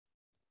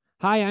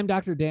Hi, I'm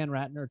Dr. Dan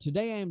Ratner.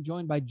 Today I am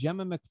joined by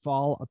Gemma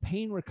McFall, a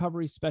pain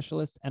recovery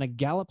specialist and a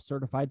Gallup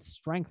certified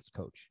strengths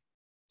coach.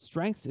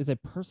 Strengths is a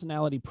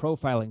personality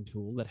profiling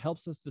tool that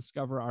helps us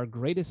discover our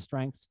greatest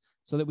strengths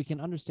so that we can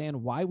understand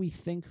why we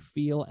think,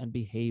 feel, and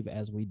behave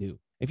as we do.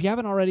 If you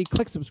haven't already,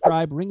 click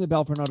subscribe, ring the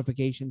bell for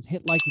notifications,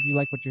 hit like if you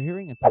like what you're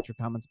hearing, and put your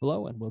comments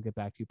below, and we'll get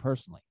back to you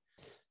personally.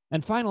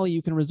 And finally,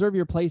 you can reserve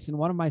your place in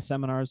one of my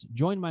seminars,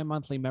 join my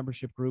monthly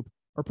membership group,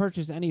 or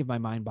purchase any of my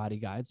mind-body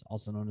guides,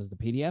 also known as the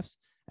PDFs,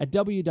 at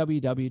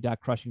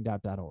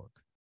www.crushingdoubt.org.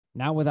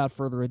 Now, without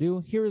further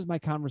ado, here is my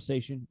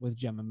conversation with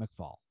Gemma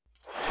McFall.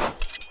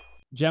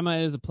 Gemma,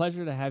 it is a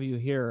pleasure to have you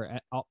here,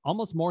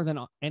 almost more than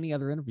any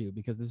other interview,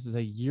 because this is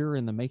a year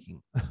in the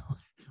making.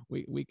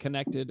 we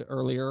connected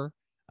earlier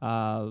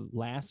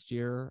last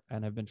year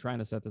and have been trying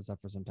to set this up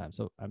for some time.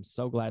 So I'm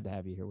so glad to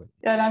have you here with me.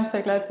 Yeah, and I'm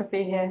so glad to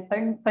be here.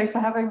 Thanks for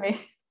having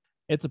me.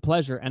 It's a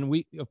pleasure. And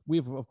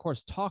we've of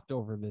course talked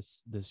over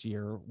this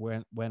year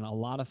when a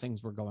lot of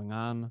things were going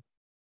on.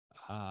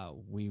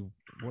 We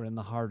were in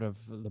the heart of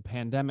the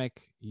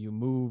pandemic. You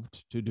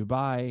moved to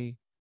Dubai,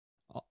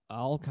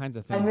 all kinds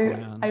of things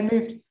going on.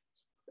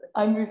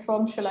 I moved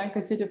from Sri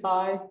Lanka to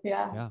Dubai.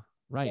 Yeah. Yeah,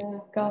 right. Yeah,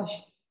 gosh.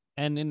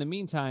 And in the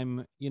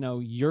meantime,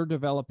 you're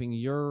developing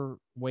your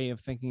way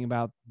of thinking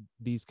about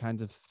these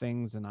kinds of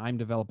things, and I'm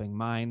developing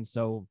mine.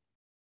 So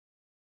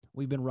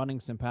we've been running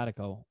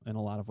simpatico in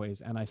a lot of ways,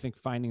 and I think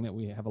finding that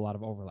we have a lot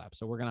of overlap.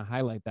 So we're going to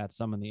highlight that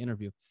some in the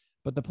interview.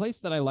 But the place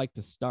that I like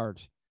to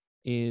start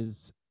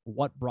is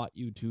what brought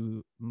you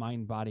to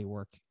mind-body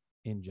work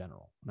in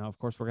general. Now, of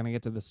course, we're going to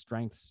get to the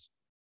strengths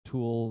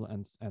tool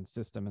and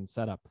system and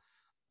setup.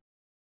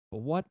 But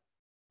what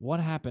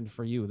happened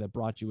for you that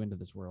brought you into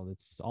this world?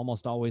 It's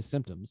almost always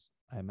symptoms.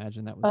 I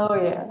imagine that was. Oh,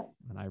 yeah.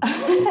 And I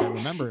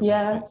remember it.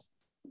 Yes,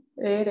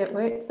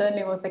 it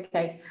certainly was the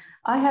case.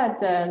 I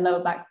had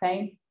lower back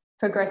pain,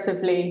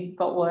 progressively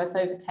got worse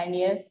over 10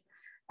 years.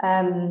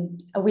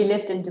 We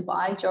lived in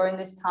Dubai during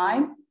this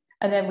time,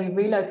 and then we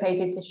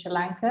relocated to Sri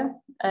Lanka.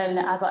 And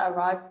as I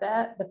arrived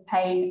there, the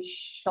pain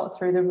shot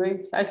through the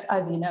roof,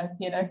 as you know,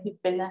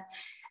 you've been there.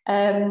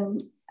 And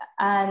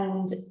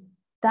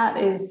that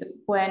is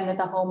when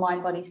the whole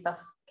mind-body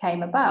stuff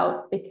came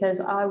about, because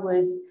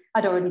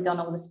I'd already done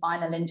all the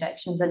spinal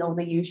injections and all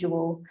the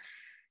usual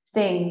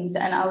things,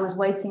 and I was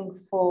waiting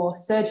for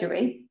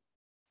surgery.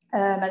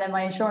 And then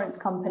my insurance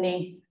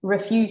company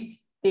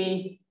refused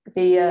the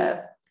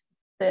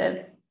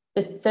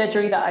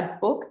surgery that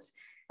I'd booked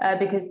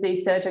because the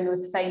surgeon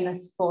was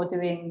famous for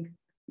doing,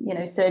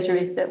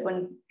 surgeries that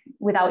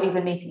without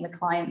even meeting the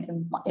client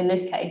in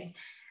this case.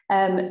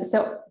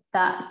 So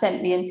that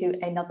sent me into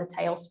another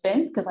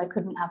tailspin because I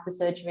couldn't have the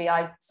surgery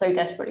I so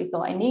desperately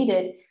thought I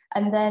needed.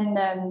 And then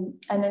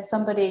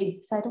somebody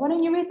said, "Why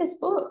don't you read this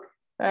book?"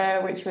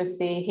 Which was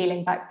the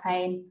Healing Back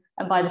Pain.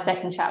 And by the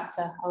second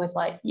chapter, I was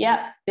like,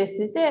 "Yeah, this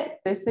is it.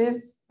 This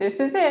is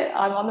it.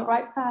 I'm on the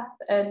right path."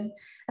 And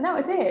that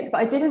was it. But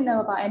I didn't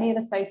know about any of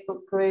the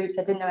Facebook groups.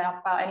 I didn't know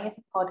about any of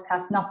the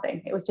podcasts.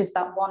 Nothing. It was just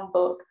that one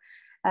book.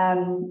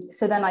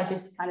 So then I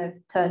just kind of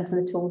turned to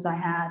the tools I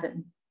had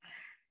and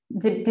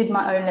did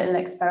my own little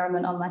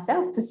experiment on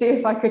myself to see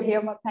if I could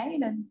heal my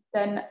pain. And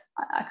then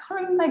I can't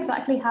remember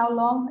exactly how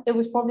long. It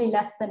was probably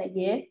less than a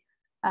year.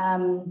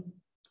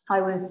 I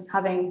was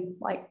having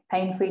like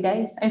pain-free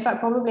days. In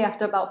fact, probably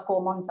after about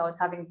 4 months, I was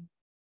having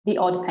the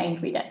odd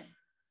pain-free day.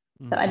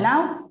 Mm-hmm. So, and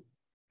now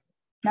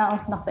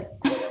nothing.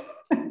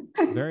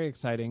 Very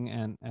exciting.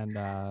 And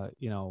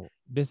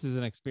this is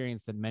an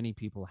experience that many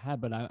people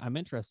had, but I'm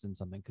interested in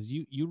something, because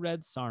you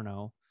read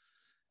Sarno,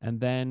 and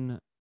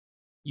then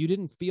you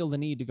didn't feel the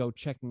need to go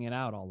checking it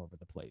out all over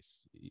the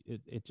place.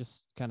 It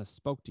just kind of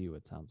spoke to you,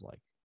 it sounds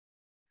like.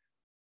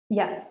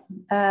 Yeah.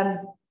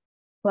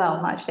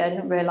 Well, actually, I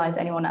didn't realize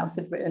anyone else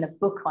had written a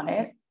book on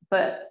it,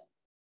 but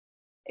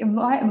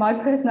my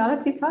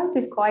personality type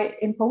is quite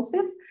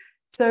impulsive.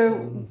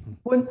 So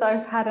once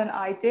I've had an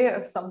idea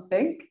of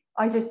something,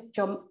 I just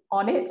jump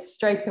on it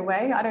straight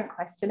away. I don't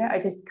question it. I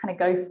just kind of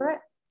go for it.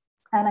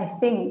 And I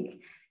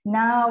think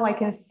now I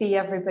can see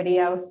everybody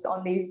else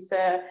on these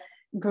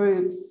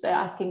groups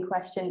asking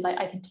questions.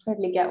 I can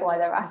totally get why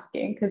they're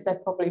asking, because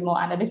they're probably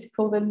more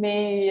analytical than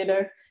me,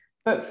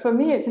 But for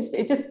me, it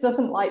just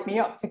doesn't light me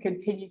up to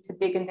continue to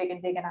dig and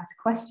ask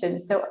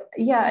questions. So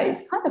yeah,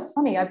 it's kind of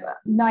funny. I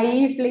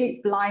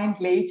naively,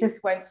 blindly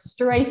just went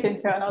straight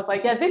into it, and I was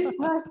like, yeah, this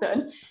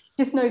person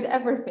just knows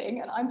everything,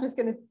 and I'm just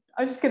gonna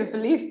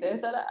believe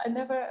this, and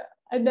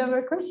I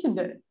never questioned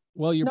it.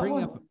 Well,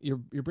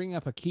 you're bringing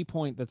up a key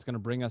point that's going to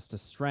bring us to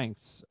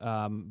strengths,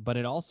 but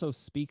it also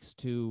speaks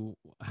to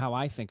how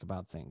I think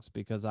about things,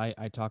 because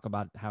I talk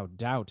about how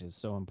doubt is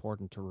so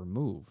important to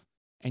remove,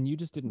 and you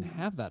just didn't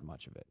have that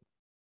much of it.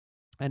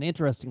 And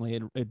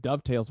interestingly, it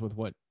dovetails with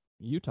what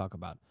you talk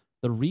about.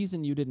 The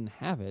reason you didn't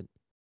have it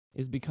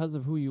is because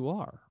of who you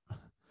are.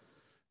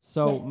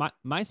 So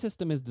my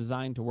system is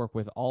designed to work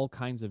with all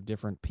kinds of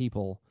different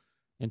people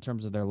in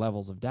terms of their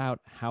levels of doubt,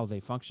 how they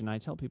function. I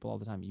tell people all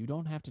the time, you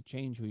don't have to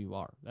change who you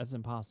are. That's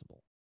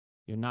impossible.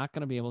 You're not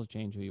going to be able to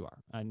change who you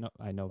are. I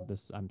know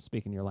this. I'm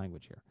speaking your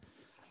language here.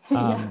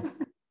 Yeah.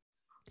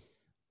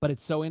 But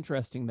it's so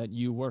interesting that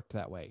you worked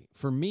that way.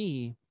 For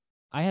me,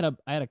 I had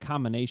a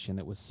combination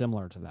that was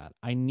similar to that.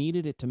 I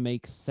needed it to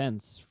make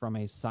sense from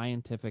a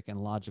scientific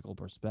and logical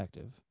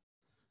perspective.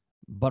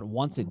 But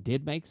once it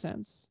did make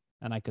sense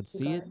and I could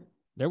see it,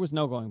 there was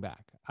no going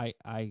back.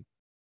 I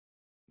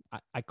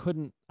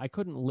couldn't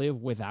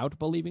live without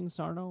believing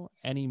Sarno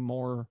any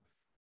more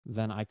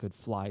than I could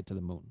fly to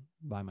the moon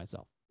by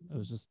myself. It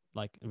was just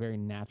like very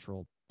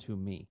natural to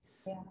me.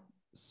 Yeah.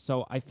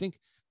 So I think,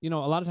 a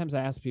lot of times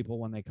I ask people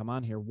when they come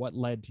on here, what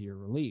led to your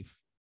relief?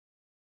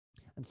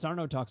 And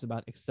Sarno talks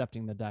about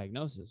accepting the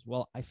diagnosis.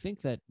 Well, I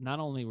think that not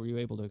only were you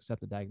able to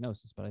accept the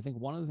diagnosis, but I think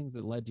one of the things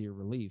that led to your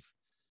relief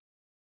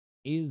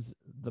is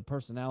the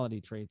personality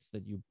traits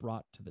that you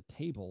brought to the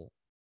table.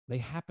 They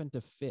happen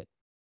to fit,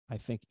 I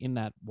think, in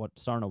that what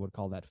Sarno would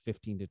call that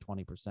 15 to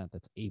 20%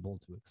 that's able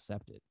to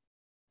accept it.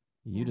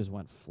 You just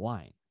went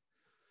flying.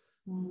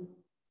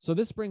 So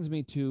this brings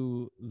me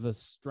to the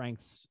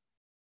strengths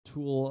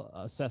tool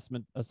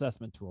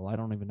assessment tool. I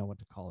don't even know what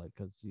to call it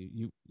because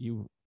you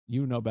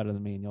know better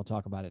than me and you'll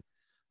talk about it.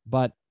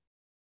 But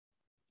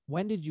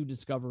when did you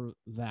discover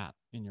that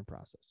in your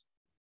process?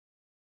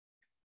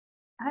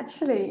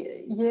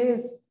 Actually,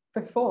 years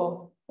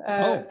before,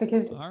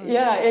 because right.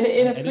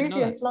 in a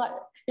previous life,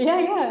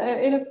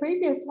 in a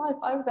previous life,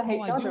 I was a HR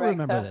I do director.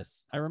 Remember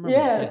this. I remember.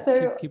 Yeah, this.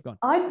 So keep going.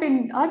 I'd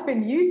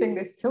been using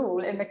this tool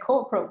in the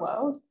corporate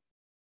world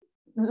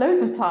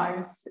loads of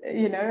times.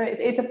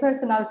 It's a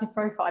personality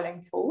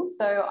profiling tool,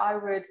 so I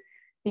would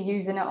be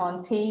using it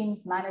on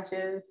teams,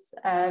 managers,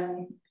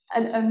 and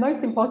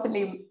most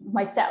importantly,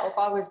 myself.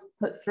 I was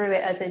put through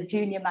it as a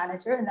junior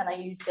manager, and then I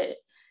used it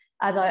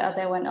as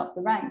I went up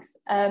the ranks.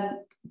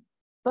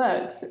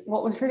 But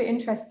what was really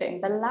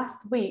interesting, the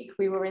last week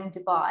we were in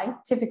Dubai,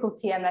 typical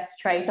TMS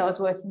trait. I was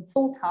working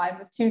full time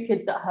with 2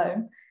 kids at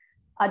home.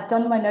 I'd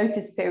done my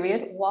notice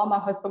period while my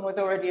husband was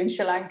already in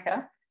Sri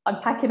Lanka. I'm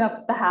packing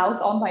up the house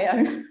on my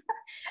own.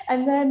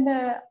 And then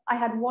I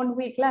had 1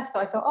 week left. So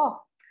I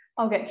thought,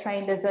 I'll get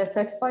trained as a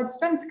certified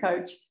strengths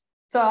coach.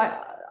 So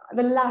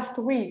the last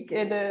week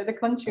in the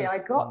country, I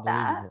got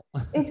that.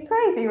 It's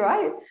crazy,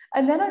 right?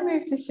 And then I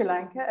moved to Sri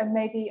Lanka, and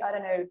maybe, I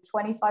don't know,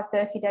 25,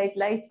 30 days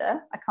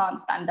later, I can't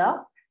stand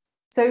up.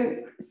 So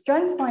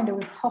Strengths Finder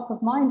was top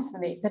of mind for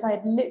me because I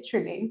had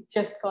literally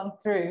just gone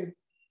through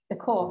the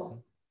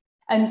course.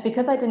 And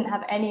because I didn't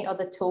have any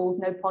other tools,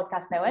 no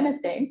podcast, no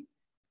anything,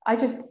 I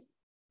just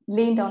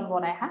leaned on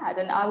what I had.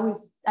 And I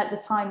was at the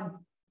time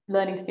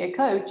learning to be a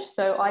coach.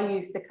 So I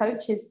used the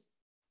coaches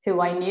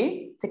who I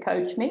knew to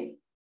coach me,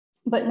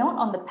 but not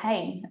on the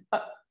pain,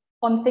 but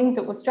on things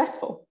that were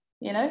stressful,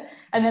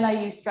 And then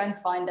I used Strengths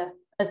Finder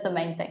as the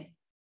main thing.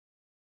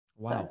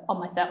 Wow. So, on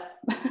myself.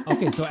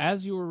 Okay. So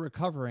as you were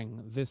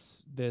recovering,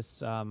 this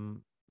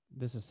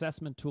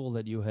assessment tool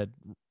that you had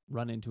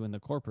run into in the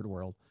corporate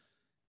world,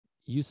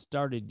 you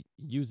started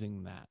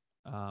using that.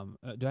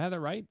 Do I have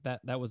that right?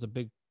 That was a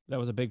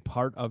big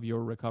part of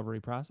your recovery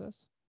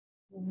process?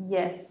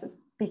 Yes,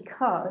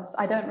 because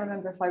I don't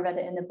remember if I read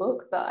it in the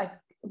book, but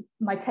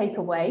my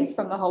takeaway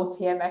from the whole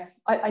TMS,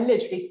 I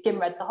literally skim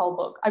read the whole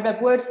book. I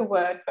read word for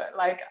word, but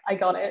I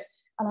got it.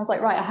 And I was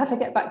like, right, I have to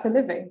get back to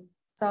living.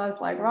 So I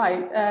was like,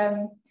 right.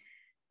 And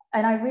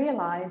I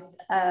realized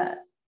that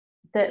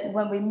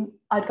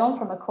I'd gone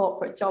from a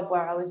corporate job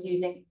where I was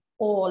using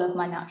all of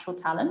my natural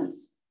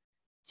talents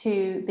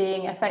to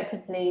being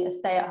effectively a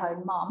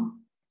stay-at-home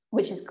mom,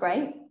 which is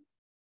great,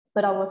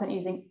 but I wasn't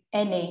using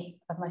any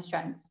of my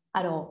strengths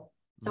at all.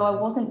 So I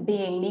wasn't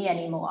being me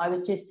anymore. I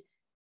was just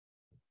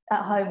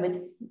at home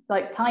with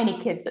tiny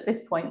kids at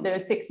this point. They were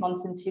 6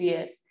 months and 2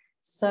 years.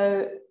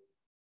 So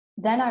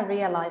then I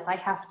realized I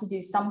have to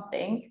do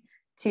something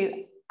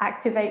to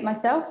activate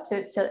myself,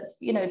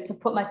 to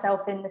put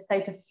myself in the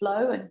state of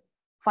flow and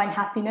find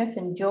happiness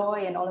and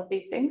joy and all of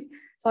these things.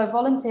 So I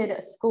volunteered at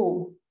a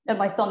school, at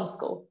my son's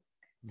school.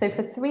 So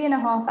for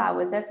 3.5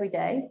 hours every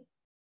day,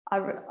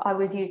 I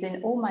was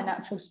using all my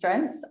natural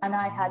strengths, and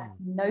I had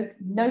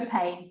no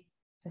pain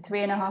for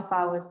 3.5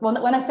 hours.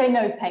 Well, when I say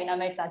no pain,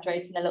 I'm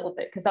exaggerating a little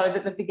bit because I was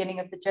at the beginning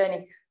of the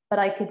journey, but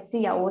I could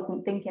see I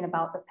wasn't thinking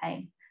about the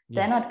pain.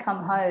 Yeah. Then I'd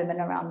come home, and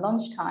around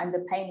lunchtime,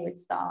 the pain would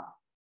start.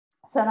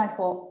 So then I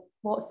thought,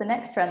 what's the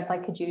next strength I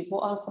could use?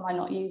 What else am I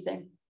not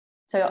using?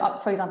 So,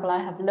 for example, I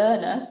have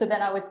learner. So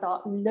then I would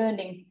start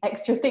learning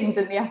extra things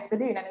in the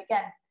afternoon, and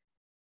again,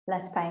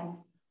 less pain.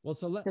 Well,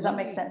 does that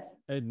make sense?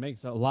 It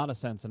makes a lot of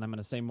sense, and I'm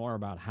going to say more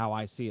about how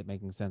I see it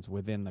making sense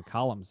within the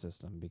column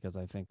system, because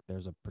I think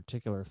there's a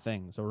particular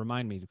thing. So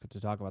remind me to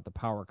talk about the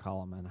power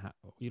column, and how,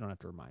 you don't have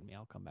to remind me.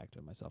 I'll come back to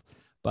it myself.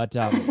 But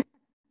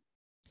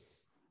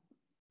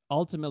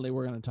ultimately,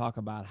 we're going to talk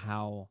about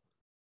how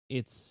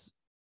it's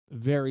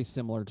very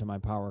similar to my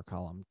power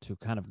column to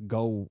kind of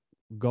go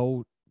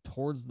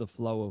towards the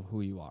flow of who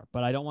you are.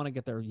 But I don't want to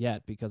get there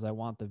yet, because I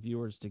want the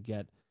viewers to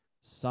get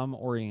some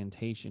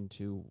orientation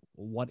to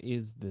what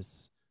is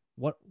this,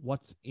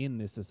 what's in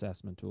this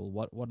assessment tool,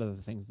 what are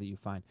the things that you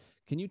find.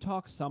 Can you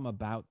talk some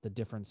about the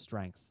different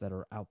strengths that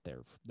are out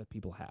there that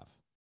people have?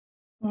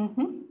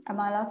 Am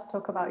I allowed to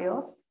talk about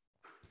yours?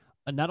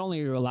 not only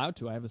are you allowed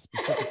to, I have a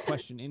specific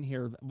question in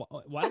here.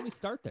 Why don't we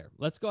start there?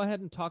 Let's go ahead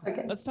and talk.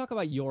 Okay. Let's talk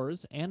about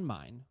yours and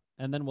mine,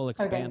 and then we'll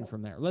expand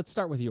from there. Let's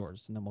start with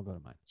yours, and then we'll go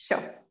to mine.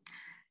 Sure.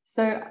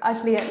 So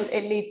actually,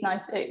 it leads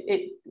nice.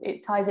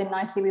 It ties in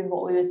nicely with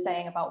what we were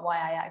saying about why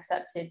I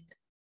accepted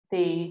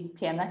the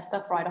TMS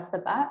stuff right off the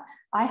bat.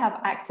 I have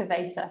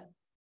activator.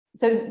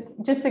 So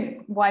just to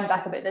wind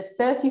back a bit, there's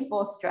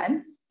 34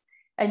 strengths,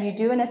 and you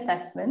do an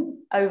assessment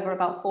over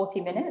about 40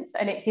 minutes,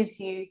 and it gives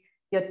you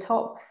your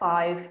top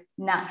 5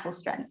 natural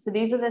strengths. So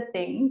these are the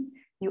things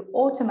you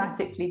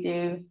automatically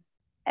do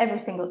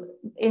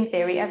in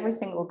theory, every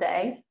single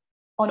day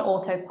on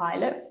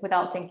autopilot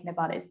without thinking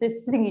about it. This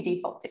is the thing you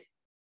default to.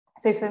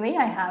 So for me,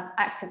 I have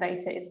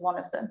activator is one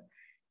of them.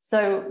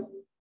 So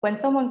when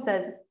someone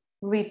says,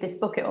 read this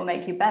book, it will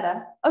make you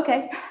better.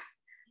 Okay.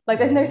 Like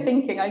there's no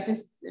thinking, I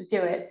just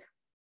do it.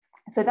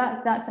 So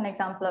that's an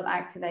example of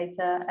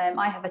activator.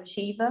 I have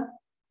achiever,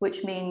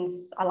 which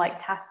means I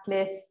like task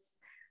lists.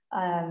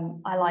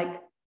 I like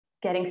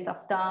getting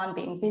stuff done,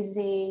 being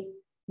busy.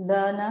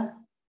 Learner,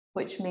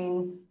 which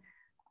means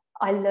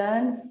I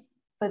learn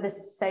for the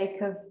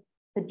sake of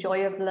the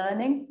joy of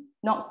learning,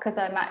 not because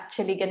I'm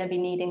actually going to be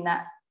needing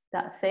that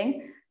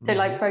thing. So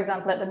like, for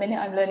example, at the minute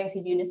I'm learning to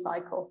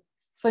unicycle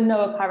for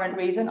no apparent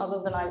reason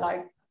other than I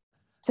like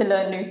to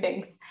learn new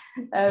things.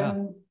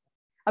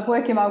 I'm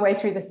working my way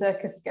through the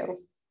circus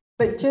skills,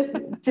 but just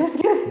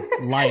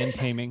lion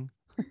taming.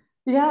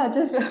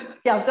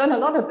 I've done a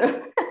lot of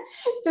them.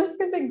 Just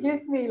because it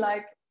gives me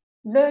like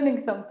learning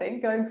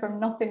something, going from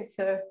nothing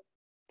to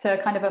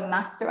kind of a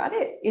master at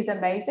it is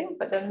amazing.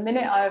 But the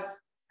minute I've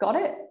got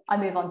it, I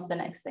move on to the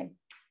next thing.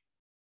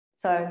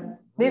 So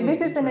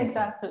this is an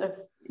example of,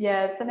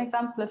 it's an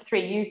example of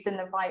 3 used in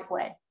the right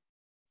way.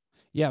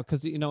 Yeah,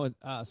 because,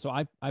 so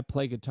I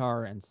play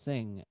guitar and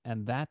sing,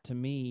 and that to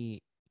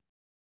me,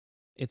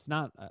 it's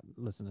not,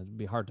 listen, it'd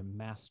be hard to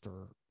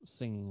master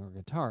singing or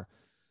guitar,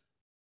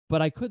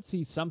 but I could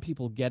see some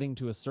people getting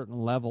to a certain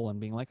level and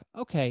being like,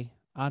 okay,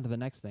 on to the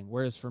next thing.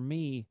 Whereas for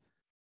me,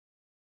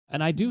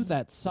 and I do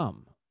that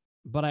some,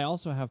 but I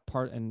also have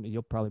and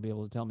you'll probably be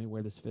able to tell me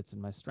where this fits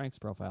in my strengths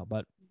profile,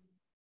 but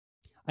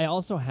I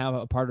also have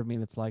a part of me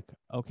that's like,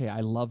 okay,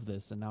 I love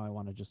this, and now I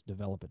want to just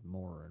develop it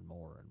more and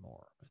more and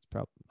more. It's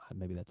probably,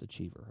 maybe that's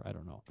achiever. I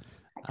don't know.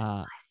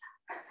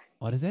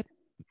 What is it?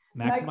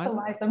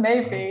 Maximizer,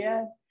 maybe,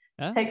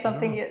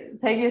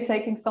 You're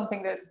taking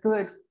something that's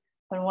good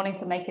and wanting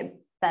to make it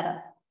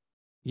better.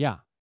 Yeah.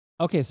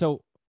 Okay.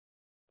 So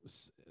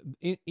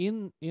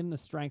in the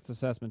strengths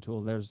assessment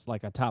tool, there's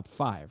like a top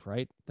 5,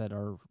 right? That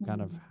are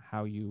kind of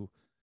how you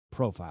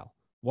profile.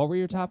 What were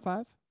your top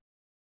 5?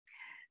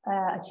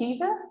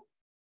 Achiever,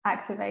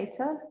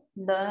 activator,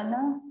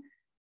 learner,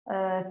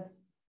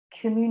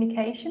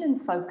 communication, and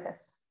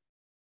focus.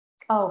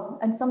 Oh,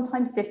 and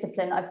sometimes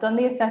discipline. I've done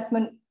the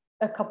assessment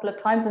a couple of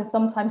times, and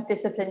sometimes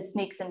discipline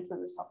sneaks into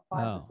the top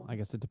 5. Oh, as well. I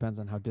guess it depends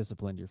on how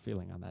disciplined you're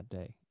feeling on that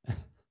day.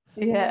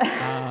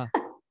 Yeah.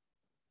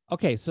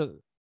 Okay, so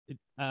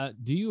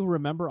do you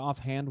remember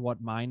offhand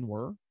what mine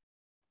were?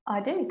 I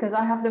do, because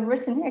I have them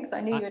written here, because I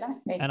knew you would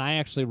ask me. And I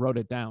actually wrote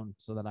it down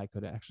so that I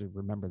could actually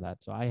remember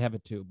that. So I have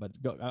it too, but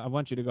I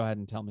want you to go ahead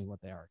and tell me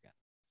what they are again.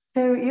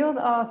 So yours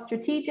are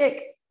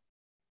strategic,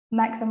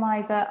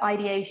 maximizer,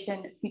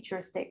 ideation,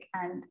 futuristic,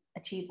 and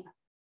achiever.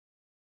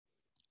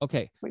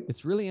 Okay,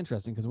 it's really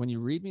interesting because when you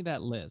read me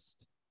that list,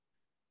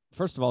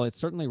 first of all, it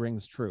certainly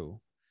rings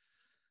true.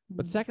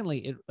 But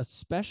secondly, it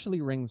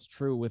especially rings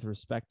true with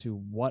respect to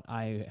what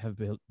I have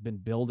been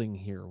building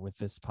here with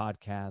this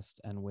podcast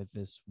and with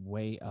this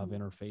way of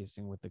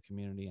interfacing with the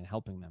community and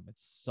helping them. It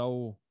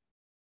so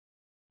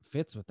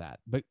fits with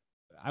that. But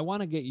I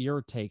want to get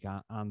your take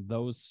on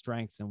those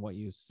strengths and what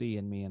you see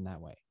in me in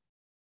that way.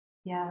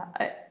 Yeah,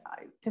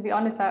 to be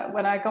honest,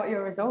 when I got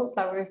your results,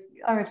 I was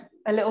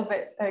a little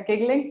bit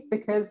giggling,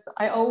 because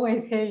I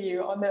always hear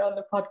you on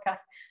the podcast,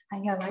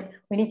 and you're like,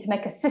 we need to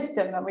make a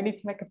system and we need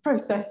to make a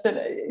process, and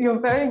you're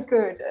very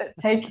good at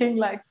taking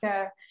like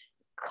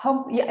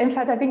in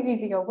fact, I think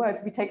these are your words.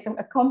 We take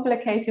a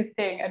complicated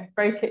thing and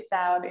break it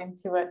down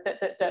into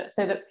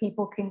so that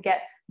people can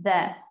get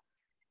there.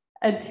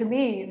 And to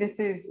me, this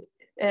is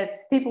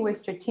people with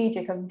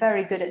strategic are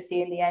very good at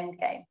seeing the end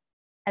game,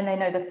 and they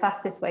know the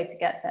fastest way to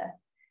get there.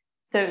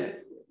 So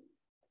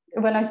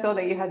when I saw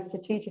that you had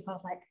strategic, I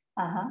was like,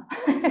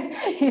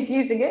 he's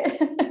using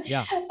it.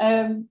 Yeah.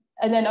 And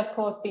then of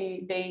course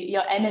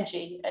your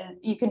energy, and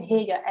you can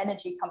hear your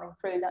energy coming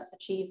through. That's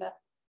achiever.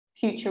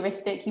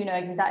 Futuristic, you know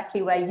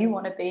exactly where you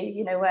want to be,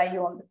 you know where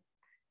you want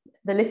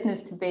the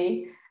listeners to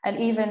be. And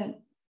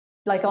even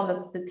like on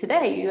the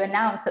today, you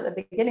announced at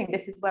the beginning,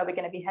 this is where we're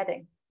going to be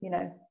heading,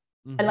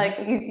 and like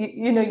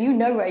you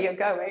know where you're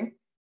going.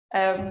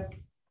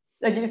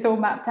 Like it's all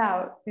mapped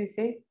out. Do you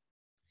see?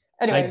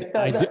 Anyway,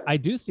 I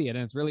do see it,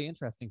 and it's really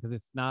interesting because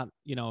it's not,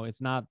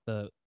 it's not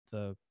the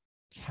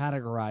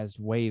categorized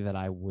way that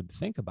I would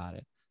think about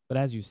it. But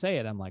as you say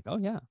it, I'm like, oh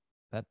yeah,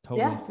 that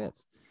totally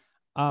fits.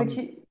 But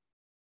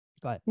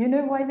go ahead. You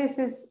know why this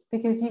is?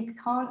 Because you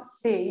can't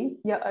see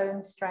your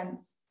own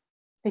strengths,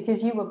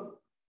 because you were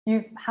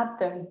You've had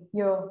them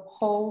your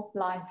whole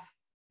life.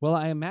 Well,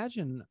 I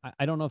imagine,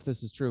 I don't know if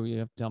this is true. You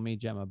have to tell me,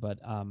 Gemma, but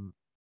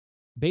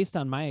based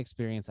on my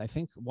experience, I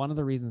think one of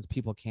the reasons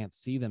people can't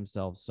see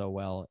themselves so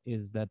well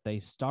is that they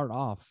start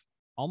off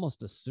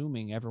almost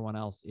assuming everyone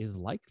else is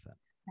like them.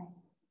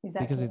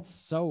 Exactly. Because it's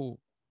so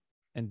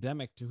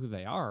endemic to who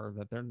they are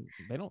that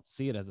they don't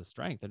see it as a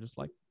strength. They're just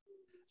like,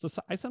 so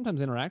I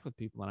sometimes interact with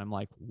people and I'm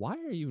like, why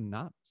are you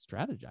not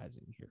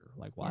strategizing here?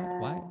 Like,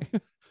 why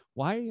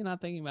why are you not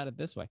thinking about it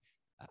this way?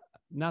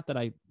 Not that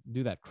I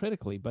do that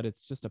critically, but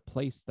it's just a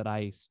place that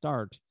I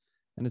start.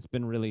 And it's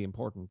been really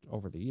important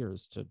over the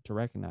years to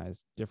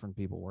recognize different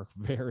people work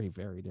very,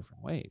 very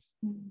different ways.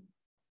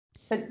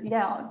 But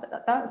yeah,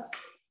 that's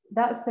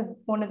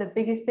one of the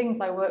biggest things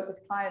I work with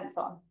clients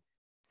on.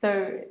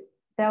 So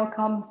they'll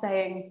come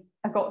saying,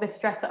 I've got this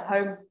stress at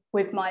home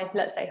with my,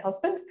 let's say,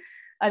 husband.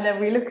 And then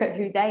we look at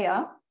who they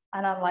are.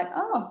 And I'm like,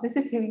 oh, this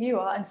is who you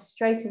are. And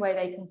straight away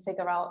they can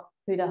figure out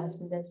who their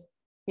husband is,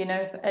 you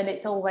know, and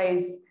it's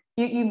always,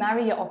 you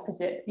marry your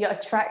opposite. You're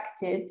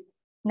attracted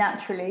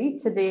naturally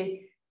to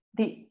the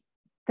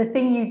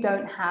thing you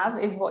don't have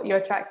is what you're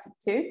attracted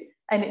to.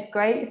 And it's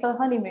great for the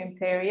honeymoon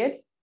period.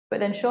 But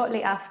then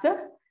shortly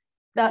after,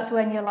 that's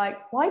when you're like,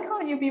 why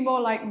can't you be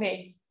more like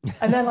me?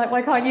 And then like,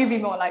 why can't you be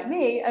more like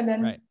me? And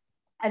then, right.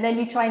 And then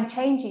you try and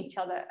change each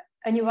other.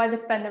 And you either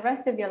spend the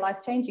rest of your life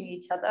changing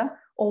each other,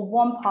 or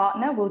one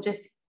partner will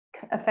just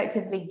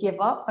effectively give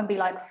up and be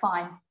like,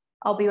 fine,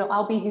 I'll be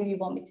who you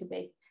want me to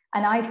be.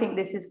 And I think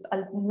this is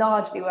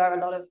largely where a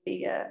lot of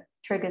the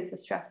triggers for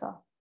stress are.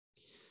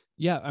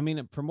 Yeah, I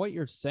mean, from what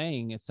you're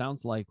saying, it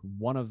sounds like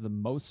one of the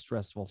most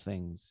stressful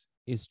things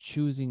is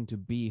choosing to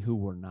be who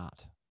we're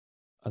not,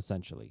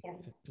 essentially.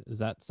 Yes. Does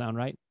that sound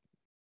right?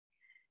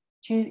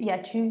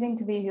 Choosing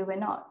to be who we're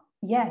not.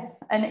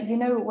 Yes. And you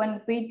know,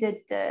 when we did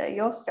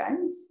your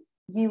strengths,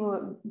 you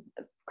were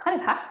kind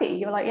of happy.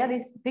 You were like, yeah,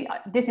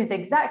 this is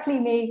exactly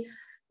me.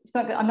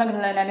 I'm not going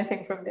to learn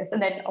anything from this.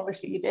 And then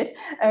obviously you did.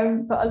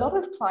 But a lot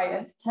of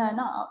clients turn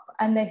up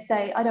and they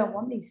say, I don't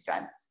want these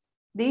strengths.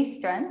 These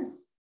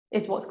strengths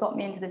is what's got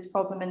me into this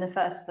problem in the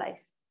first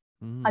place.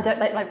 I don't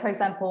like, for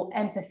example,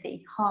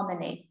 empathy,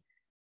 harmony.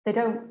 They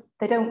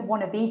don't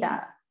want to be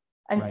that.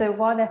 And so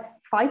while they're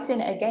fighting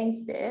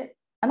against it,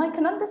 and I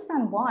can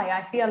understand why.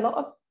 I see a lot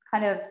of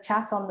kind of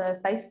chat on the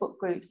Facebook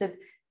groups of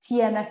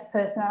TMS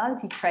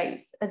personality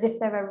traits as if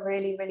they're a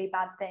really, really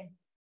bad thing.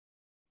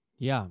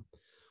 Yeah.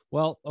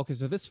 Well, okay,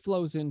 so this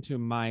flows into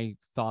my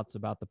thoughts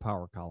about the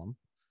power column,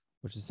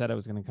 which I said I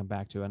was going to come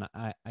back to. And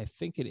I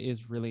think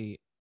it's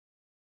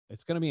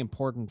going to be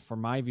important for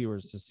my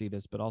viewers to see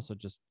this, but also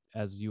just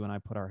as you and I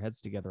put our heads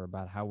together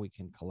about how we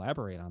can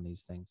collaborate on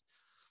these things.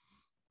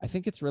 I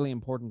think it's really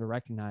important to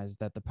recognize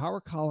that the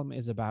power column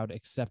is about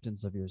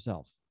acceptance of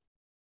yourself.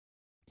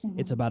 Mm-hmm.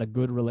 It's about a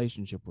good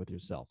relationship with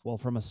yourself. Well,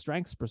 from a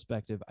strengths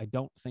perspective, I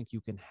don't think you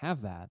can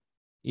have that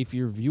if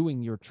you're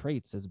viewing your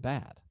traits as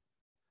bad.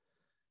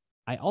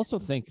 I also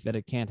think that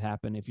it can't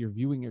happen if you're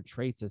viewing your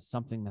traits as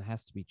something that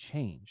has to be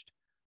changed,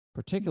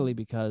 particularly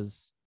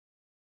because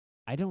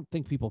I don't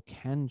think people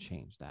can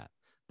change that.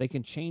 They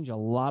can change a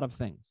lot of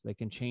things. They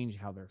can change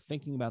how they're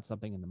thinking about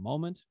something in the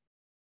moment.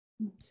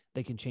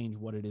 They can change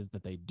what it is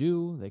that they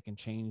do. They can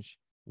change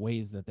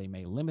ways that they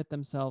may limit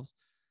themselves.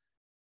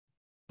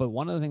 But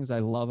one of the things I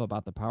love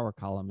about the power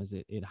column is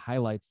it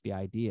highlights the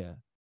idea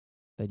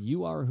that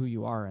you are who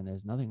you are and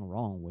there's nothing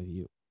wrong with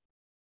you.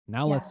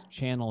 Now let's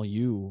channel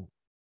you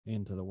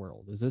into the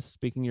world. Is this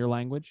speaking your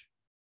language?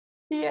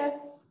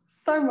 Yes,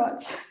 so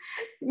much.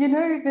 You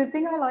know, the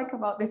thing I like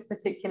about this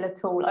particular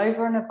tool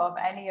over and above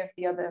any of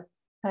the other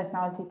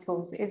personality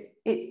tools is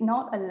it's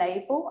not a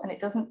label and it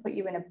doesn't put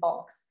you in a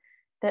box.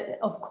 That,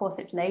 of course,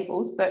 it's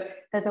labels, but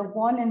there's a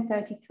 1 in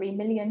 33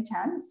 million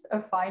chance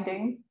of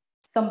finding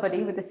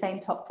somebody with the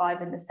same top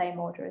 5 in the same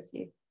order as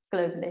you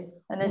globally.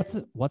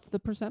 And what's the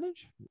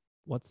percentage?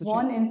 What's the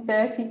 1 chance? in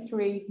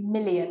 33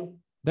 million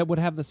that would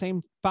have the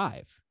same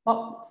 5.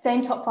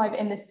 Same top 5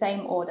 in the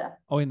same order.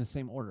 Oh, in the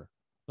same order.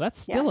 Well, that's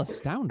still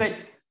astounding. But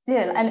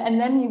still,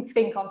 and then you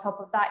think on top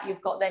of that,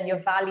 you've got then your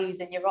values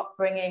and your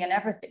upbringing and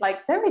everything. Like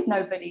there is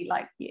nobody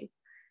like you.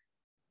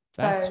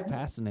 That's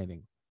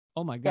fascinating.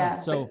 Oh my God.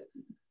 So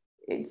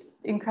it's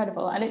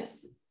incredible. And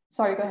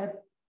sorry, go ahead.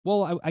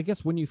 Well, I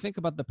guess when you think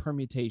about the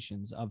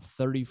permutations of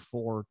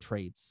 34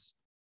 traits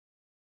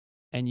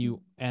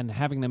and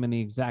having them in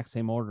the exact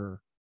same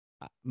order,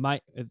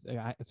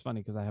 it's funny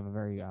because I have a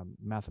very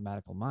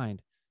mathematical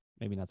mind,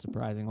 maybe not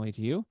surprisingly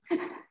to you.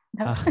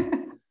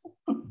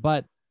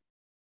 But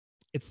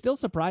it still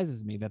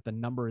surprises me that the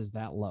number is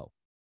that low,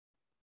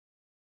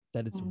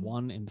 that it's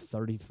 1 in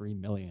 33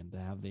 million to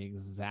have the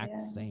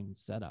exact same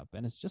setup.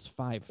 And it's just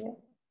five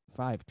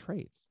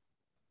traits.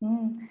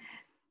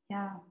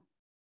 Yeah.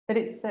 But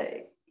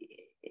it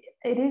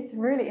is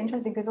really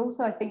interesting because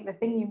also I think the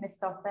thing you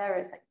missed off there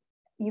is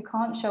you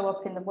can't show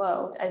up in the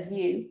world as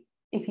you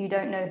if you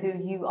don't know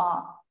who you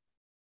are.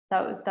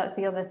 That's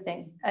the other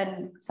thing.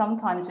 And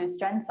sometimes with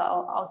strengths,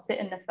 I'll sit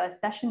in the first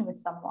session with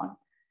someone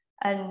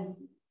and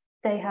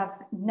they have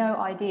no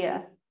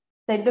idea.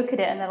 they look at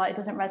it and they're like, it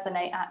doesn't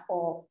resonate at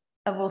all.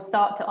 And we'll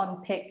start to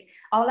unpick.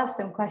 I'll ask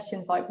them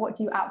questions like, what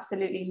do you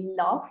absolutely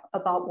love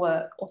about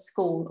work or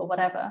school or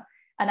whatever?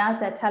 And as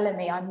they're telling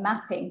me, I'm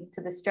mapping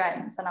to the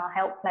strengths and I'll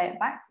help play it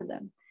back to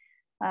them.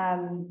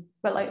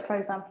 But like, for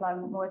example,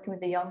 I'm working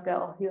with a young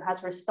girl who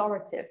has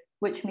restorative,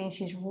 which means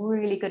she's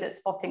really good at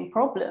spotting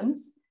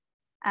problems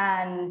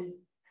and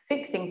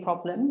fixing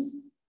problems,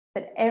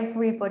 but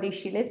everybody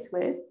she lives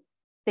with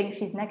thinks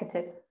she's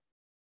negative.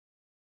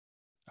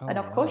 Oh, and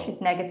of course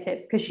she's negative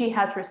because she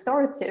has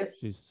restorative.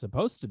 She's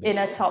supposed to be in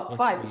her top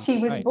 5. She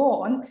was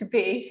born to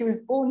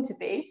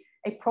be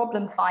a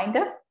problem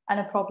finder and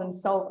a problem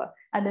solver.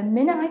 And the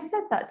minute I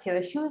said that to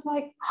her, she was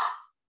like, oh,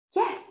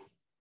 yes,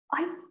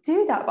 I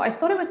do that. But I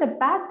thought it was a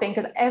bad thing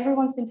because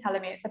everyone's been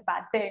telling me it's a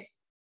bad thing,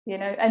 you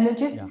know, and they're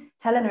just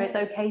telling her it's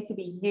okay to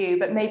be you,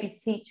 but maybe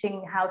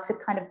teaching how to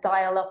kind of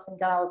dial up and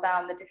dial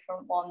down the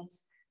different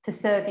ones to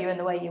serve you in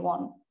the way you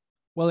want.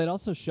 Well, it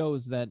also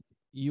shows that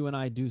you and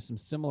I do some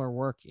similar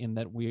work in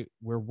that we're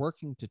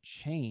working to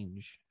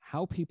change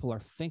how people are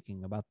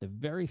thinking about the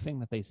very thing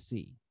that they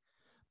see,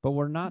 but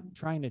we're not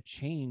trying to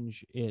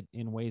change it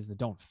in ways that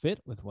don't fit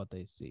with what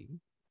they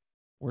see.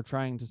 We're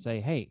trying to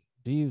say, hey,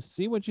 do you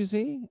see what you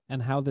see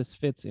and how this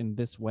fits in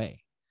this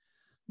way?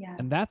 Yeah.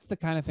 And that's the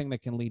kind of thing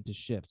that can lead to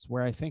shifts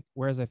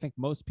whereas I think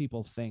most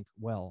people think,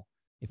 well,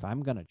 if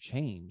I'm going to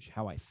change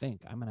how I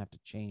think, I'm going to have to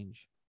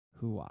change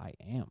who I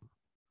am.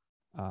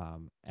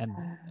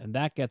 And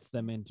that gets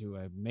them into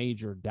a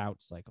major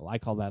doubt cycle. I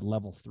call that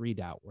level 3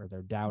 doubt, where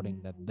they're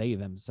doubting that they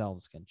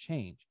themselves can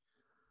change.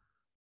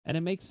 And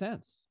it makes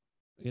sense.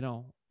 You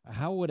know,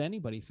 how would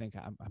anybody think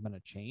I'm going to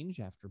change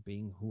after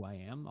being who I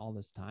am all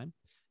this time?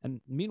 And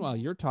meanwhile,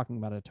 you're talking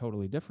about a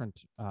totally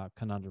different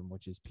conundrum,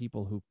 which is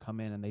people who come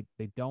in and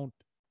they don't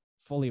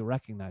fully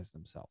recognize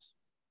themselves.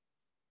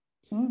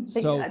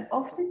 So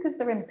often because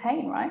they're in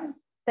pain, right?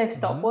 They've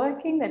stopped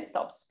working, they've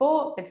stopped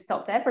sport, they've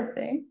stopped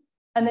everything.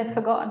 And they've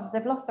forgotten,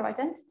 they've lost their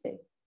identity.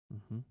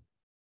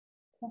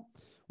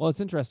 Well, it's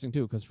interesting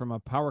too, because from a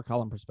power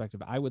column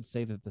perspective, I would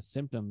say that the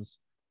symptoms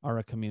are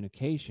a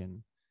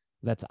communication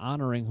that's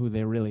honoring who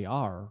they really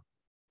are,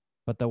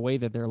 but the way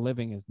that they're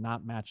living is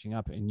not matching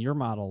up in your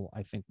model,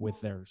 I think,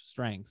 with their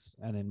strengths.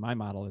 And in my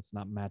model, it's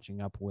not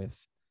matching up with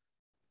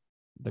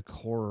the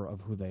core of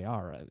who they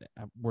are.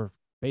 We're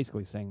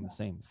basically saying the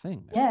same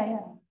thing. Yeah,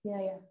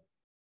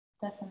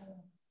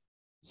 definitely.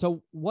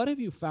 So what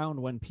have you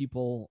found when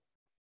people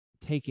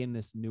take in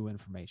this new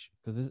information?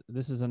 Because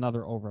this is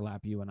another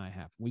overlap you and I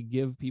have. We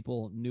give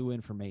people new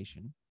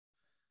information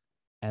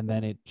and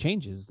then it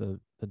changes the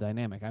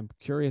dynamic. I'm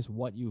curious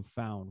what you've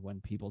found when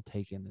people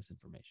take in this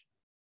information.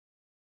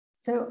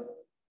 So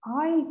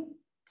I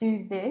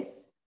do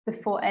this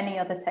before any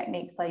other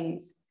techniques I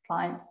use with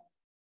clients,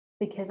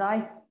 because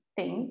I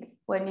think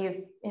when you're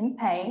in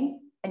pain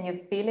and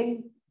you're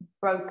feeling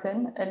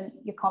broken and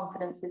your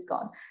confidence is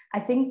gone, I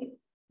think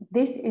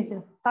this is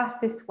the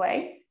fastest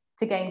way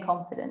to gain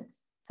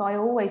confidence. So I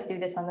always do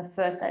this on the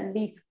first at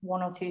least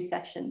 1 or 2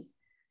 sessions.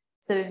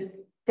 So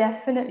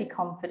definitely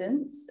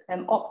confidence,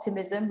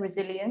 optimism,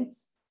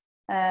 resilience.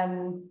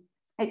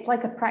 It's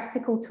like a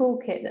practical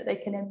toolkit that they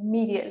can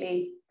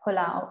immediately pull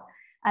out.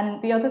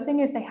 And the other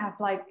thing is they have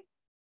like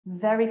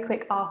very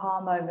quick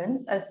aha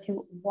moments as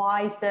to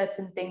why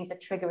certain things are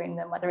triggering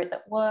them, whether it's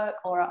at work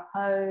or at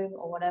home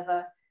or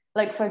whatever.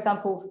 Like, for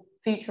example,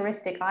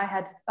 futuristic. I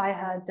had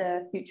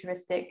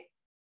futuristic.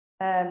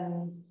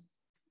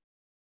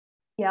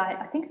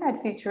 I think I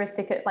had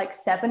futuristic at like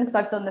 7 because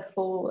I've done the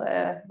full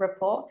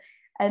report,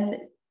 and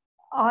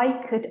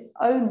I could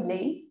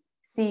only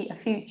see a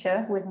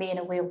future with me in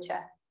a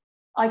wheelchair.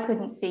 I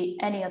couldn't see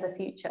any other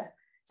future.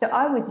 So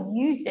I was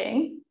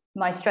using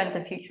my strength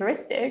of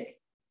futuristic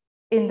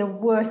in the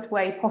worst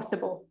way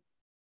possible,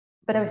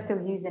 but I was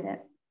still using it.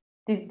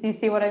 Do you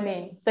see what I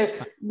mean? So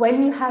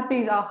when you have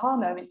these aha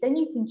moments, then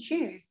you can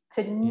choose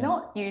to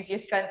not use your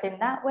strength in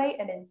that way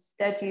and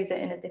instead use it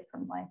in a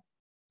different way.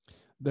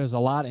 There's a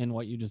lot in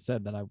what you just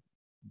said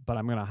but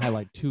I'm going to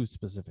highlight 2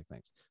 specific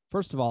things.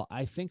 First of all,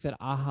 I think that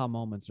aha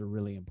moments are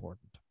really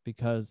important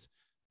because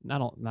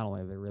not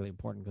only are they really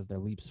important because they're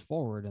leaps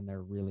forward and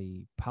they're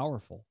really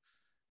powerful,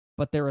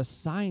 but they're a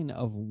sign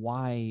of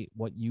why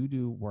what you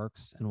do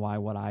works and why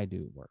what I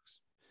do works,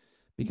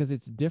 because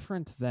it's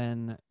different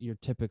than your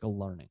typical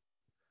learning.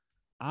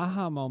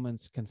 Aha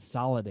moments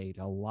consolidate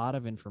a lot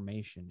of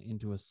information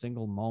into a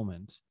single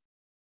moment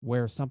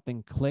where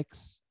something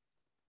clicks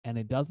and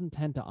it doesn't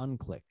tend to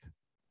unclick,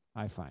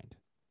 I find.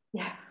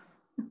 Yeah.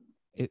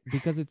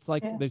 Because it's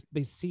like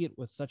they see it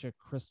with such a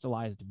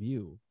crystallized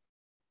view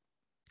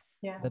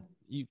that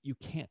you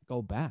can't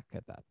go back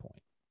at that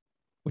point,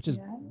 which is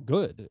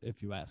good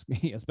if you ask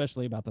me,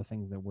 especially about the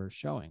things that we're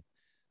showing.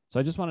 So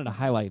I just wanted to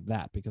highlight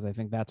that because I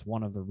think that's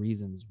one of the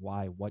reasons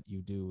why what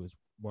you do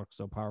works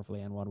so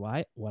powerfully and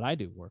what I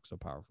do works so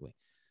powerfully.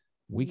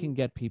 We can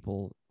get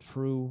people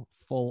true,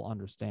 full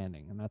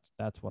understanding, and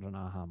that's what an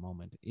aha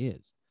moment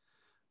is.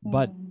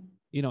 But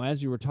you know,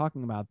 as you were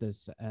talking about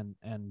this and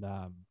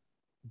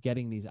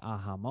getting these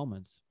aha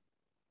moments,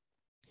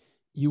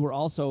 you were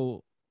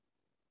also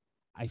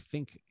I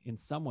think in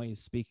some ways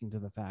speaking to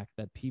the fact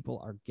that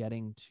people are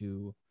getting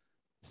to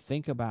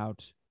think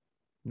about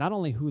not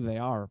only who they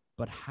are,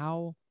 but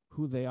how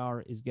who they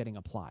are is getting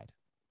applied.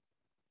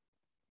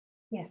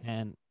 Yes.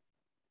 And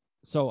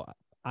so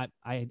I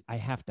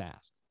have to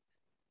ask,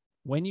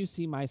 when you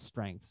see my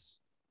strengths,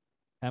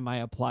 am I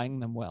applying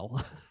them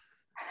well?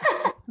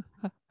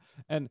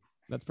 And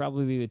that's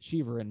probably the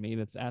achiever in me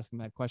that's asking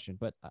that question,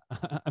 but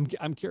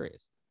I'm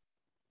curious.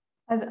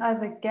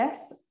 As a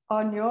guest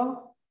on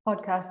your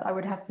podcast, I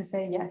would have to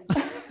say yes.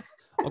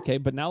 Okay,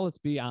 but now let's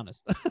be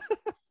honest.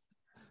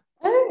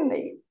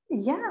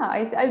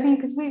 Yeah, I mean,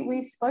 because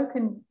we've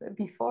spoken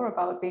before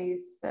about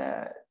these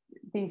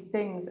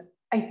things.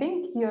 I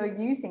think you're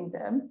using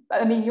them.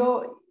 I mean,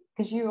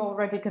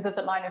 because of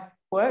the line of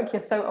work, you're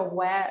so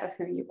aware of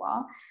who you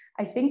are.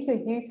 I think you're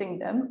using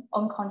them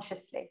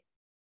unconsciously.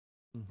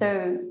 Mm-hmm.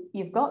 So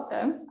you've got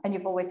them and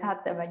you've always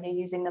had them and you're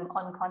using them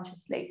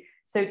unconsciously.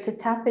 So to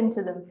tap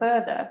into them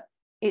further,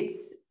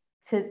 it's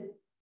to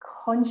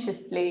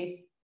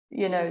consciously,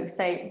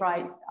 say,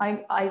 right,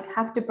 I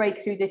have to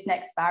break through this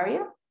next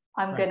barrier.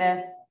 I'm going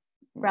to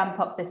ramp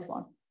up this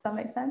one. Does that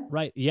make sense?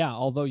 Right. Yeah.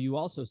 Although you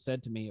also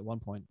said to me at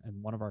one point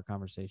in one of our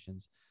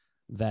conversations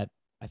that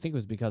I think it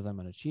was because I'm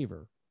an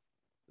achiever,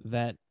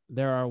 that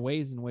there are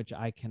ways in which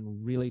I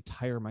can really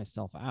tire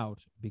myself out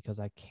because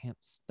I can't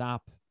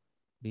stop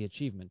the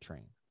achievement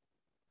train.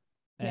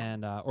 Yeah.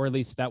 And, or at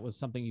least that was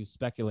something you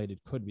speculated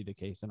could be the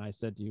case. And I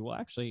said to you, well,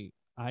 actually,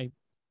 I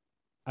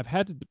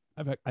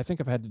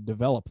think I've had to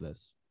develop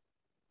this,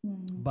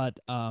 but,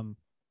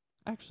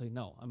 actually,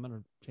 no, I'm going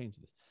to change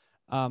this.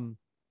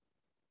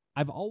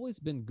 I've always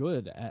been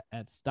good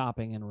at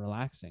stopping and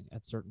relaxing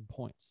at certain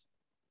points,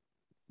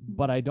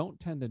 but I don't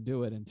tend to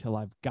do it until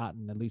I've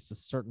gotten at least a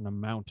certain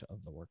amount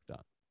of the work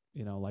done.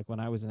 Like when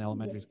I was in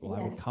elementary school,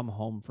 I would come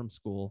home from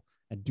school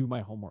and do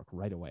my homework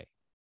right away.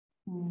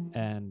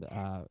 And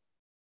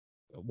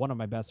one of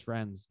my best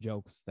friends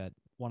jokes that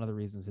one of the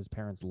reasons his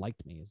parents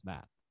liked me is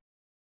that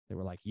they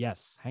were like,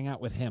 yes, hang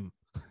out with him.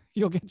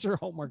 You'll get your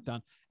homework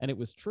done. And it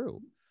was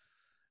true.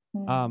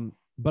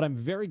 But I'm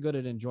very good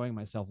at enjoying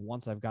myself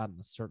once I've gotten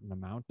a certain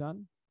amount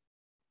done.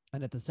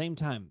 And at the same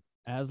time,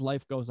 as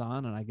life goes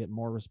on and I get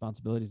more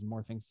responsibilities and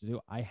more things to do,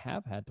 I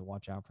have had to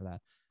watch out for that.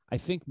 I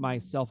think my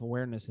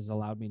self-awareness has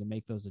allowed me to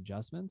make those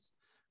adjustments,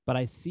 but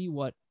I see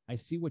what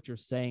you're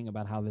saying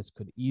about how this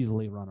could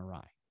easily run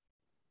awry.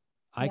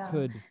 I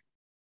could,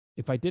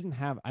 if I didn't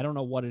have, I don't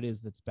know what it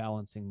is that's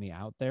balancing me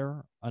out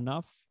there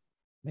enough.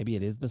 Maybe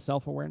it is the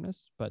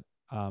self-awareness, but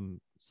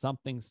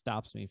something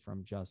stops me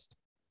from just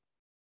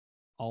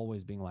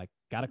always being like,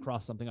 got to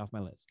cross something off my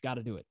list, got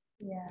to do it.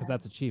 Yeah. Because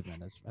that's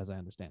achievement as I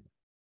understand it.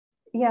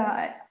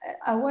 Yeah,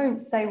 I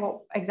won't say what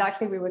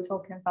exactly we were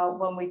talking about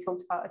when we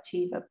talked about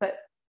achiever, but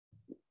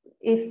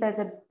if there's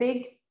a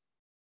big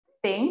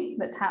thing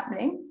that's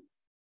happening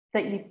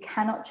that you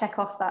cannot check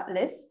off that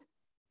list,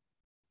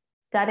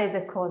 that is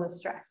a cause of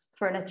stress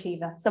for an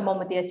achiever, someone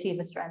with the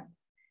achiever strength.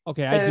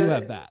 Okay, so, I do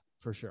have that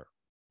for sure.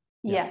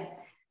 Yeah.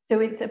 So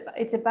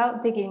it's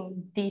about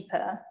digging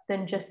deeper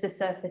than just the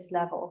surface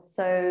level.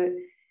 So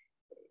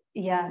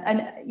yeah,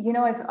 and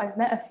I've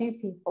met a few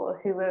people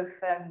who have.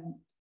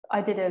 I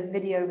did a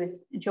video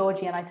with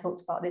Georgie and I talked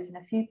about this, and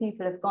a few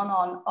people have gone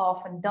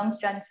off and done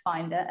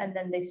StrengthsFinder, and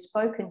then they've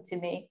spoken to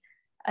me,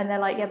 and they're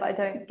like, "Yeah, but I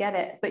don't get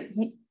it." But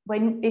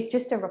when it's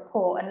just a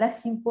report,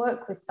 unless you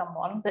work with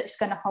someone that's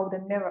going to hold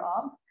a mirror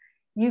up,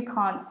 you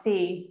can't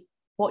see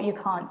what you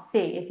can't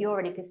see. If you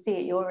already could see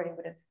it, you already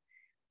would have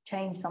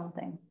change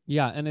something.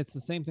 Yeah, and it's the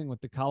same thing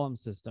with the column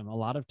system. A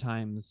lot of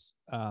times,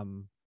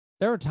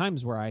 there are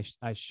times where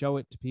I show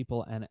it to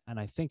people, and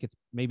I think it's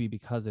maybe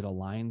because it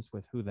aligns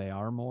with who they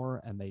are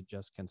more, and they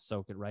just can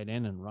soak it right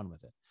in and run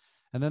with it.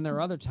 And then there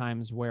are other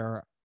times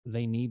where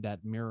they need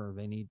that mirror.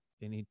 They need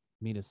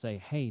me to say,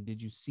 "Hey, did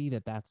you see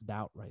that that's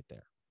doubt right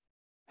there?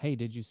 Hey,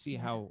 did you see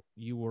how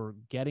you were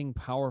getting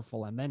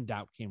powerful and then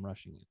doubt came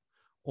rushing in?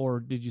 Or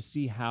did you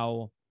see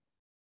how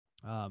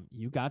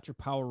you got your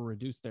power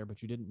reduced there,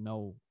 but you didn't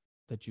know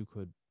that you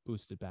could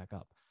boost it back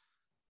up?"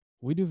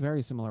 We do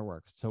very similar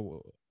work.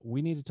 So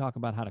we need to talk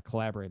about how to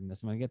collaborate in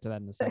this. I'm going to get to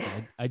that in a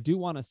second. I do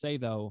want to say,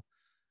 though,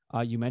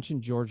 you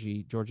mentioned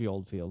Georgie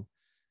Oldfield,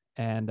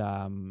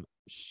 and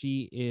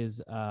she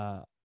is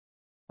a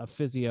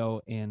physio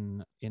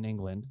in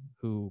England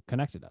who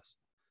connected us.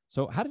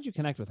 So how did you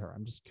connect with her?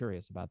 I'm just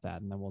curious about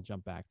that, and then we'll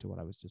jump back to what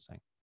I was just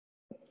saying.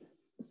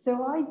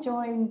 So I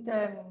joined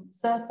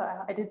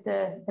SERPA. I did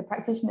the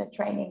practitioner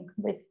training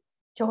with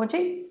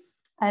Georgie,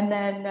 and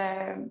then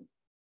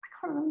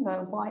I can't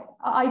remember why.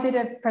 I did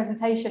a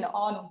presentation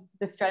on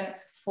the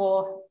strengths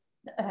for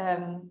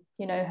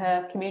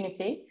her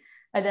community,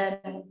 and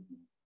then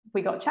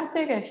we got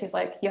chatting, and she's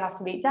like, "You have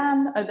to meet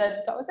Dan," and then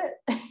that was it.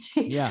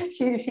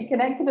 she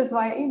connected us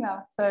via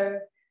email. So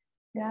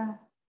yeah.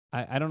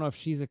 I don't know if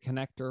she's a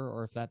connector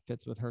or if that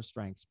fits with her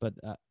strengths, but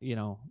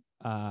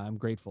I'm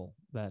grateful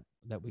that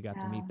we got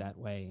to meet that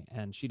way,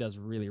 and she does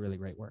really, really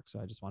great work. So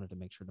I just wanted to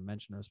make sure to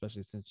mention her,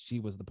 especially since she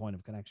was the point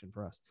of connection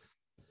for us.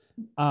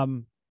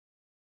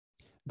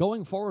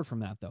 Going forward from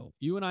that, though,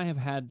 you and I have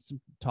had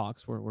some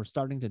talks where we're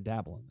starting to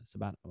dabble in this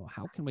about, well,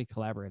 how can we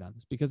collaborate on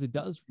this? Because it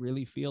does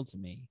really feel to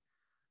me,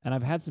 and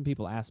I've had some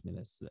people ask me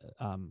this,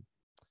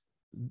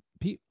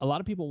 a lot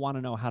of people want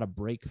to know how to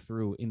break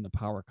through in the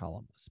power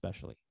column,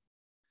 especially.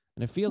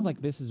 And it feels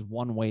like this is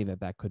one way that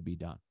that could be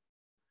done,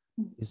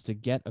 is to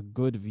get a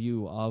good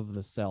view of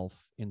the self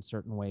in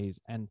certain ways.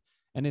 And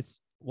it's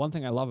one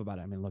thing I love about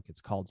it. I mean, look,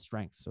 it's called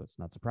strengths, so it's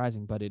not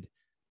surprising, but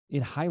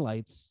it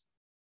highlights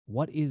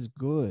what is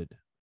good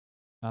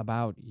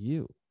about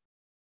you,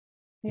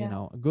 you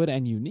know, good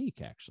and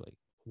unique, actually.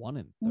 1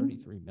 in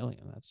 33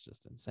 million. That's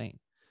just insane.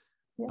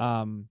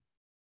 Yeah.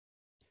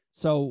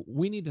 So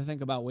we need to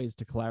think about ways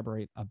to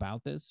collaborate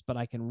about this, but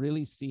I can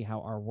really see how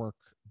our work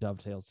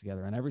dovetails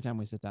together. And every time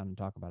we sit down and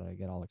talk about it, I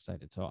get all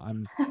excited. So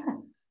I'm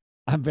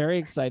very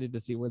excited to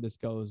see where this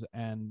goes.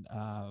 And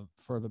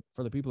for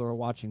the people who are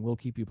watching, we'll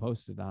keep you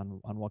posted on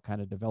what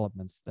kind of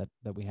developments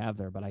that we have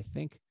there. But I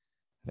think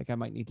I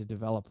might need to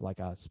develop like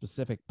a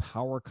specific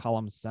power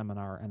column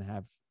seminar and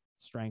have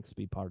strengths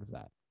be part of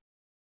that.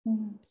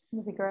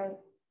 That'd be great.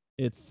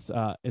 It's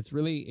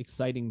really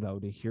exciting, though,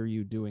 to hear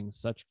you doing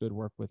such good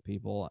work with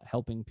people,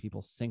 helping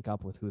people sync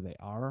up with who they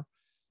are,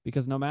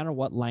 because no matter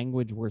what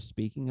language we're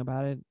speaking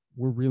about it,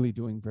 we're really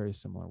doing very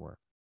similar work.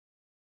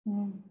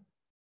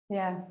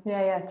 Yeah,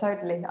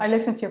 totally. I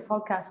listen to your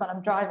podcast when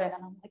I'm driving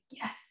and I'm like,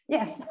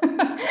 yes.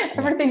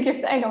 Everything you're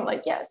saying, I'm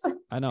like, yes.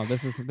 I know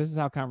this is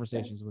how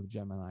conversations with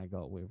Gemma and I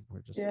go.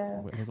 We're just,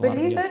 there's a but lot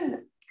even, of yes.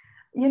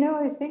 You know,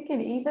 I was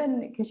thinking,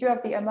 even because you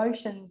have the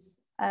emotions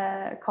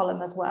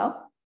column as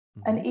well.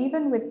 And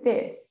even with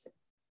this,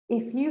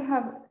 if you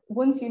have,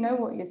 once you know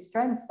what your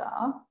strengths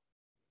are,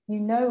 you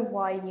know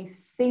why you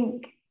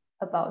think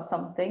about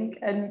something,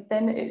 and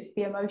then it's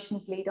the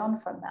emotions lead on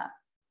from that.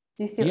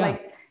 Do you see?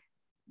 Like,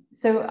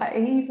 so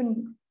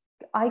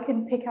I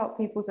can pick out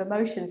people's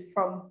emotions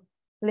from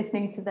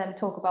listening to them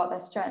talk about their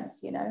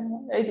strengths. You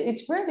know,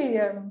 it's really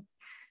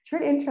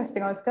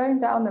interesting. I was going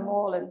down them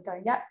all and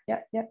going, yeah.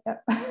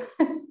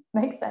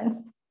 Makes sense.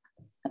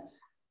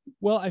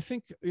 Well, I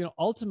think, you know,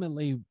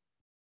 ultimately,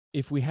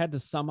 if we had to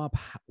sum up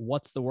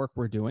what's the work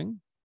we're doing,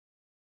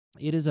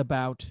 it is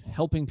about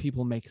helping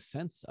people make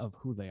sense of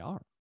who they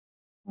are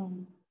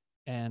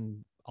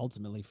and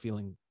ultimately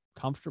feeling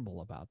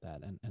comfortable about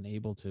that and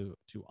able to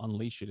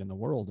unleash it in the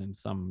world in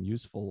some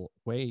useful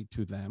way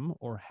to them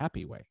or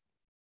happy way.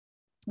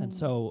 And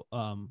so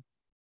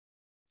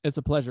it's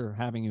a pleasure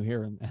having you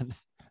here. And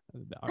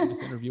this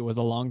interview was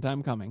a long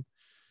time coming.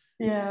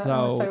 Yeah,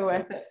 so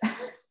worth it.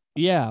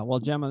 Yeah, well,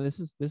 Gemma,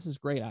 this is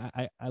great.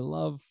 I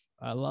love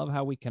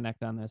how we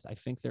connect on this. I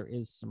think there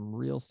is some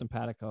real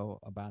simpatico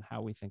about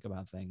how we think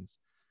about things.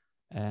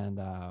 And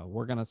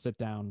we're going to sit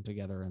down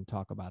together and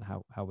talk about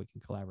how we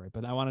can collaborate.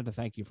 But I wanted to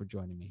thank you for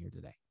joining me here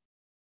today.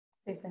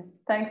 Super.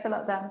 Thanks a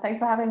lot, Dan. Thanks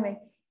for having me.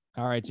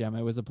 All right, Gemma,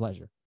 it was a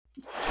pleasure.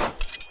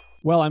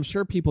 Well, I'm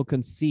sure people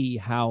can see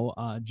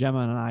how Gemma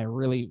and I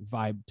really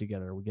vibe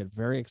together. We get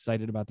very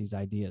excited about these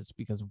ideas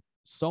because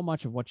so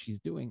much of what she's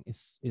doing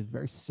is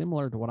very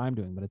similar to what I'm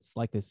doing, but it's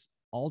like this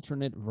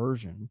alternate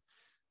version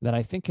that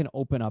I think can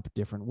open up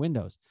different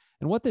windows.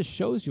 And what this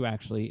shows you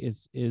actually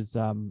is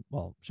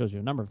shows you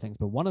a number of things,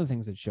 but one of the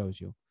things it shows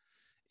you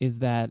is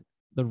that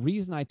the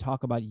reason I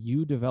talk about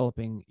you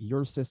developing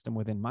your system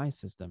within my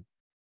system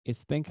is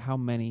think how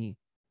many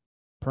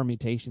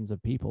permutations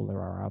of people there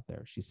are out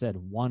there. She said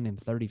 1 in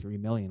 33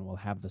 million will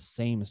have the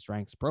same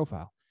strengths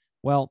profile.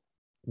 Well,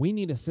 we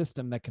need a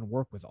system that can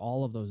work with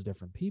all of those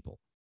different people.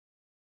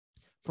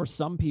 For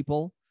some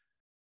people,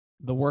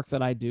 the work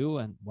that I do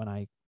and when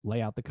I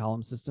lay out the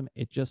column system,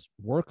 it just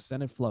works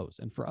and it flows.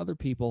 And for other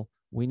people,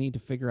 we need to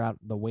figure out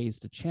the ways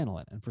to channel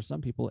it. And for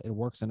some people, it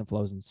works and it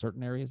flows in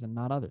certain areas and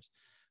not others.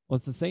 Well,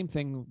 it's the same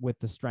thing with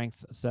the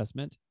strengths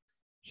assessment.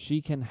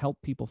 She can help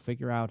people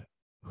figure out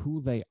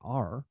who they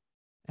are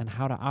and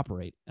how to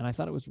operate. And I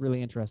thought it was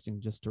really interesting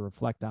just to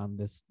reflect on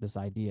this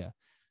idea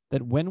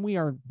that when we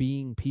are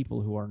being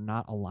people who are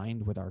not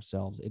aligned with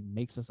ourselves, it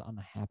makes us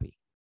unhappy.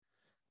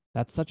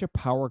 That's such a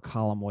power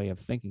column way of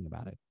thinking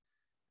about it.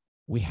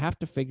 We have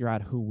to figure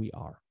out who we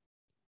are,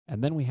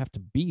 and then we have to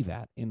be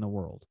that in the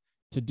world.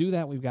 To do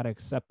that, we've got to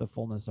accept the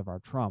fullness of our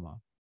trauma,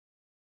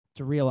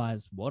 to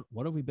realize what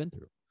have we been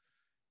through.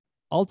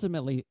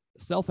 Ultimately,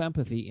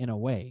 self-empathy, in a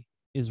way,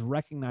 is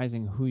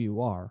recognizing who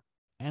you are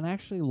and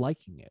actually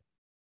liking it.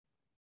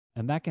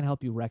 And that can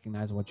help you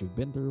recognize what you've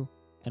been through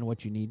and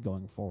what you need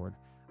going forward.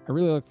 I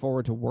really look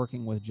forward to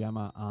working with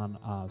Gemma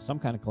on some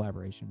kind of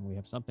collaboration. We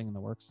have something in the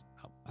works.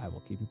 I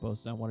will keep you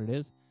posted on what it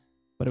is,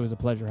 but it was a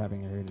pleasure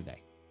having her here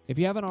today. If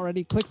you haven't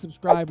already, click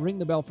subscribe, ring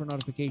the bell for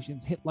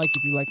notifications, hit like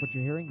if you like what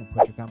you're hearing, and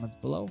put your comments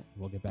below.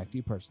 We'll get back to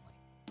you personally.